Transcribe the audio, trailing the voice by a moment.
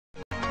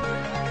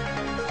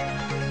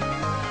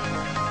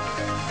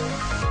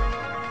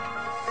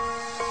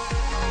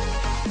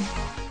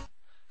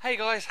Hey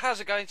guys, how's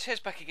it going?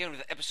 Ches back again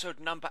with episode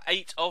number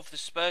 8 of the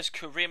Spurs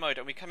career mode,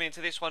 and we come into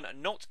this one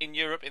not in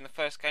Europe in the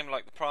first game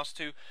like the past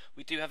two.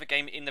 We do have a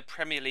game in the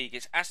Premier League.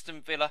 It's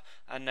Aston Villa,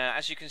 and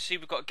as you can see,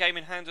 we've got a game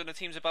in hand on the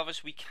teams above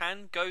us. We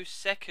can go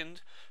second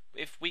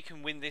if we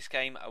can win this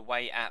game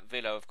away at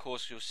Villa. Of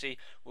course, you'll see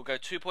we'll go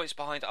 2 points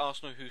behind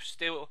Arsenal, who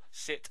still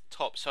sit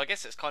top. So I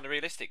guess it's kind of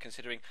realistic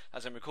considering,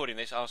 as I'm recording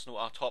this, Arsenal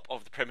are top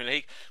of the Premier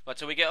League.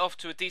 But we get off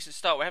to a decent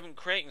start. We're having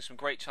creating some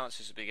great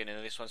chances at the beginning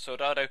of this one.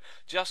 Soldado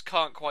just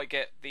can't quite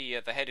get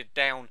the headed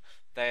down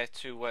there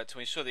to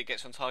ensure that it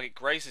gets on target,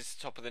 grazes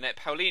the top of the net.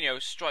 Paulinho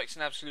strikes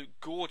an absolute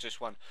gorgeous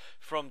one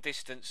from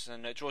distance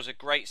and draws a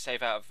great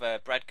save out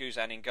of Brad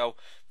Guzan in goal.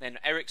 Then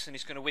Eriksson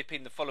is going to whip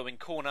in the following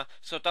corner.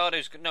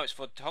 Soldado's, no, it's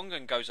for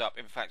Tongan goes up,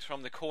 in fact,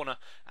 from the corner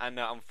and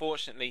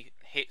unfortunately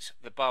hits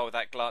the bar with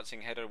that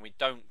glancing header, and we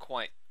don't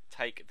quite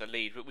take the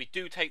lead, but we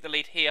do take the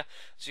lead here.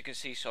 As you can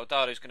see,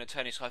 Soldado is going to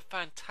turn his side.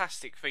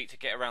 Fantastic feat to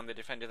get around the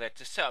defender there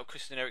to set up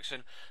Christian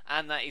Eriksen,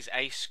 and that is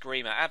a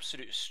screamer,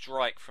 absolute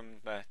strike from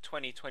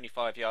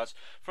 20-25 yards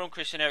from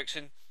Christian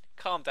Eriksen.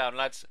 Calm down,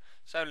 lads.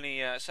 It's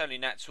only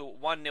natural.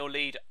 1-0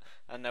 lead,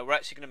 and we're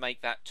actually going to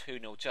make that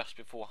 2-0 just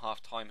before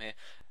half time here.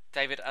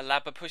 David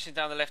Alaba pushing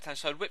down the left-hand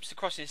side, whips the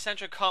cross in.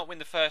 Sandro can't win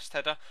the first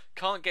header,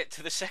 can't get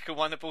to the second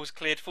one. The ball's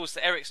cleared, falls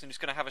to Eriksson, who's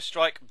going to have a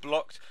strike,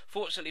 blocked.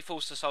 Fortunately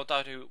falls to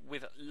Soldado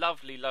with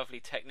lovely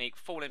technique,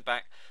 falling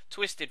back,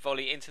 twisted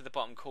volley into the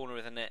bottom corner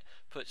of the net,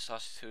 puts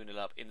us 2-0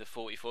 up in the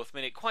 44th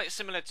minute. Quite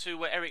similar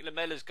to Eric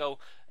Lamella's goal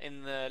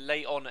in the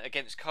late on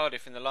against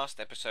Cardiff in the last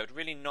episode.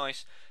 Really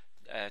nice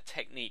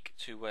technique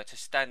to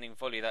standing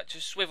volley that,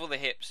 just swivel the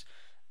hips.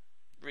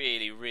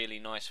 Really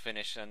nice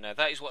finish, and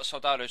that is what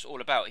Soldado is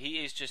all about.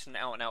 He is just an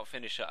out-and-out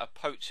finisher, a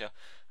poacher,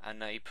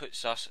 and he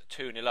puts us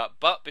 2-0 up.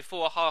 But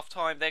before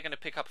half-time, they're going to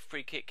pick up a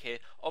free kick here.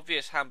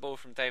 Obvious handball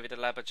from David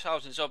Alaba.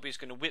 Charles Nzogby is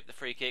going to whip the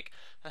free kick.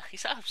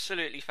 He's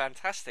absolutely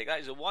fantastic. That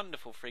is a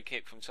wonderful free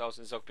kick from Charles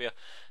Nzogby,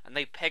 and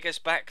they peg us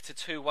back to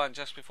 2-1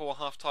 just before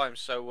half-time.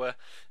 So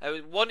I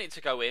wanted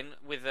to go in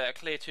with a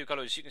clear 2-goal.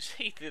 As you can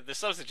see, the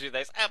substitute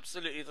there is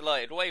absolutely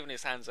delighted, waving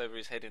his hands over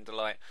his head in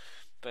delight.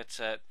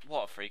 But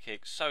what a free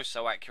kick, so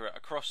accurate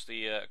across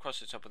the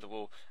top of the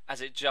wall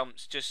as it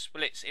jumps, just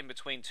splits in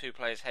between two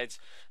players' heads.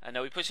 And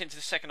we push into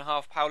the second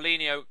half.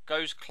 Paulinho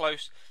goes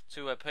close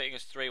to putting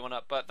us 3-1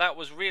 up, but that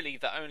was really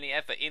the only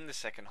effort in the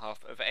second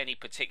half of any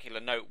particular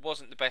note.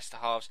 Wasn't the best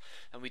of halves,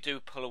 and we do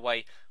pull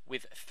away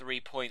with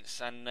 3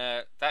 points, and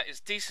that is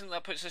decent.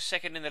 That puts us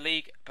second in the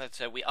league, but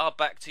we are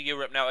back to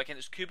Europe now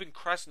against Kuban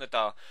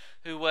Krasnodar,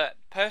 who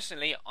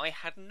personally I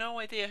had no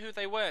idea who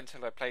they were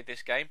until I played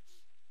this game.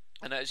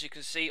 And as you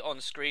can see on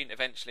screen,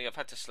 eventually I've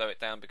had to slow it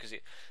down because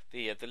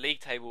the league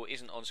table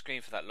isn't on screen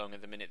for that long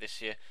at the minute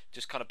this year.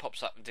 Just kind of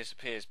pops up and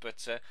disappears.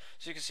 But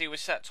as you can see, we're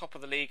sat top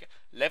of the league,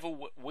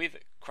 level with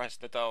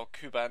Krasnodar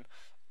Kuban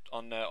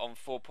on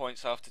 4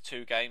 points after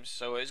 2 games.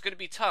 So it's going to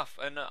be tough.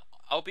 And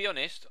I'll be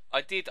honest,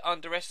 I did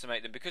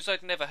underestimate them because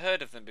I'd never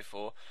heard of them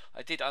before.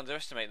 I did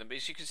underestimate them. But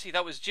as you can see,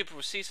 that was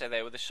Djibril Cissé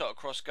there with a shot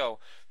across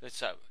goal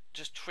that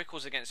just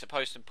trickles against the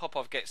post, and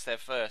Popov gets there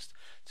first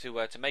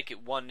to make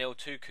it 1-0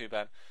 to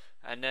Kuban.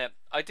 And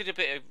I did a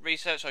bit of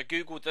research, I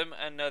googled them,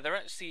 and they're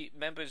actually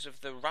members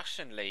of the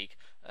Russian league.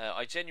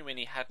 I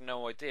genuinely had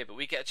no idea, but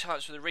we get a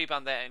chance for the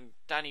rebound there, and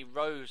Danny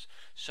Rose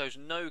shows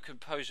no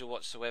composure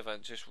whatsoever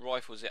and just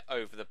rifles it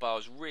over the bar. I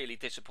was really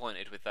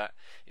disappointed with that.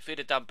 If he'd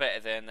have done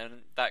better then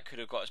that could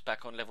have got us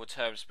back on level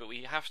terms, but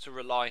we have to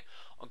rely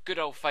on good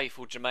old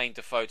faithful Jermaine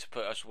Defoe to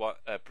put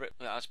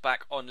us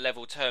back on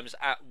level terms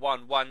at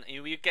 1-1.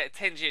 You get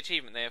a 10G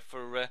achievement there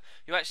for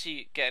you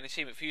actually get an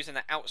achievement for using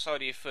the outside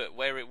of your foot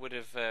where it would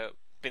have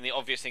been the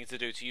obvious thing to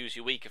do to use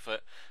your weaker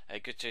foot.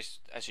 Good, just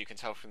as you can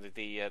tell from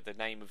the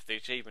name of the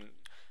achievement,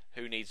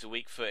 who needs a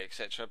weak foot,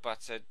 etc.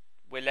 But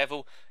we're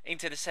level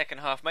into the second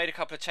half. Made a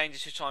couple of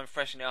changes to try and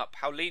freshen it up.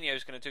 Paulinho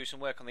is going to do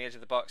some work on the edge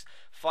of the box.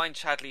 Find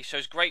Chadley,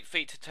 shows great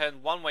feet to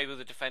turn one way with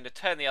the defender,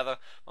 turn the other.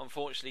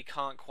 Unfortunately,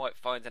 can't quite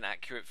find an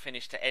accurate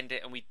finish to end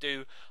it, and we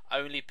do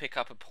only pick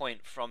up a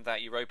point from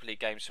that Europa League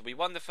game. So we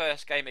won the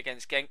first game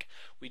against Genk.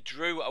 We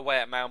drew away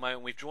at Malmo,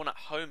 and we've drawn at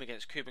home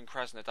against Kuban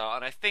Krasnodar.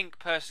 And I think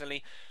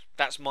personally,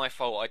 that's my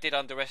fault. I did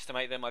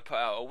underestimate them. I put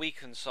out a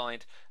weakened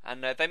side,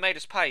 and they made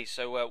us pay.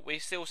 So we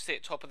still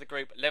sit top of the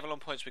group, level on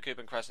points with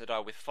Kuban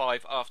Krasnodar with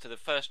 5 after the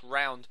first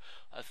round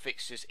of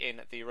fixtures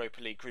in the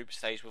Europa League group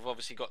stage. We've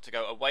obviously got to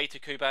go away to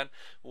Kuban.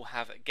 We'll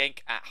have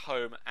Genk at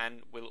home,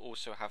 and we'll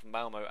also have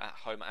Malmo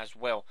at home as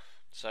well.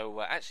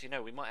 So actually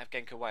no, we might have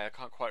Genk away, I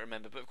can't quite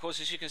remember. But of course,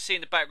 as you can see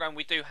in the background,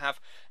 we do have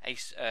a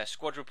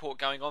squad report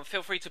going on.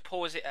 Feel free to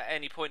pause it at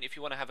any point if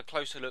you want to have a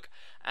closer look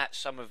at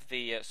some of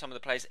the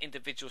players'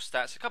 individual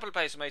stats. A couple of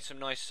players have made some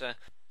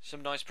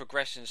nice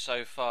progressions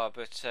so far,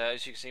 but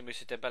as you can see,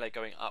 Moussa Dembele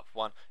going up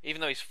 1, even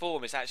though his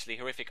form is actually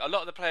horrific. A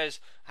lot of the players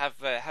have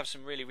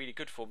some really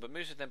good form, but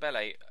Moussa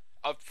Dembele,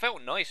 I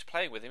felt nice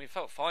playing with him. He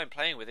felt fine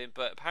playing with him,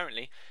 but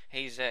apparently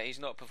he's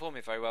not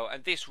performing very well,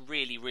 and this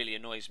really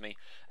annoys me.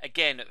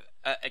 Again,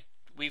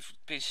 we've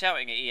been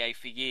shouting at EA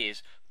for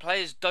years.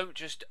 Players don't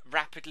just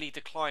rapidly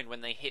decline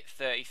when they hit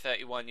 30,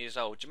 31 years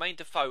old. Jermaine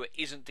Defoe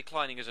isn't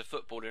declining as a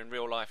footballer in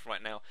real life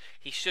right now.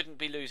 He shouldn't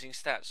be losing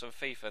stats on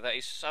FIFA. That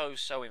is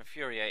so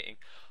infuriating.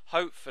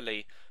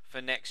 Hopefully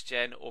for next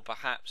gen, or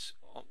perhaps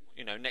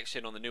next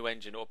gen on the new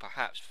engine, or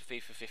perhaps for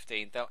FIFA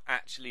 15, they'll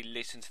actually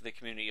listen to the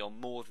community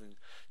on more than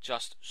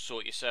just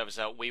sort your servers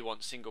out. We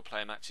want single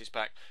player matches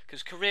back,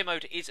 because career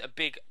mode is a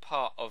big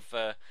part of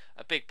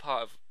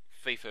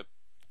FIFA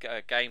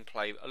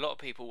gameplay. A lot of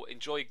people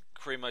enjoy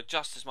career mode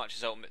just as much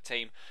as Ultimate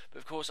Team, but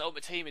of course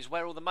Ultimate Team is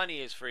where all the money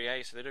is for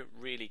EA, so they don't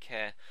really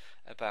care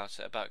about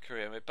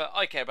career mode. But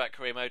I care about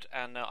career mode,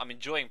 and I'm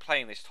enjoying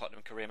playing this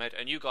Tottenham career mode,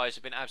 and you guys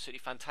have been absolutely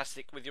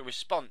fantastic with your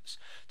response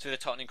to the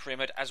Tottenham career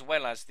mode as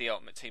well as the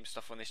Ultimate Team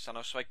stuff on this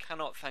channel, so I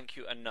cannot thank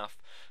you enough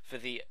for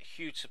the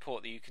huge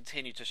support that you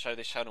continue to show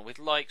this channel, with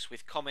likes,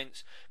 with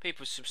comments,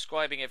 people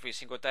subscribing every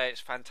single day.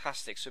 It's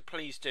fantastic, so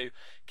please do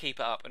keep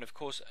it up, and of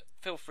course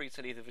feel free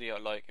to leave the video a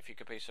like if you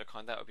could be so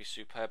kind. That would be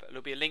superb.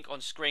 There'll be a link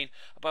on screen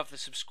above the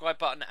subscribe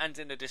button and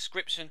in the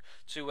description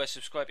to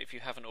subscribe if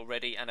you haven't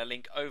already, and a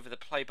link over the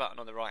play button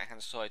on the right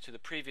hand side to the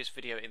previous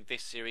video in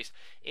this series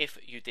if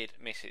you did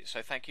miss it.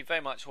 So thank you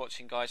very much for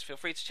watching, guys. Feel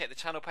free to check the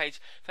channel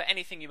page for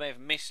anything you may have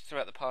missed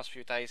throughout the past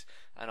few days,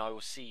 and I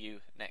will see you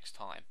next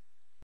time.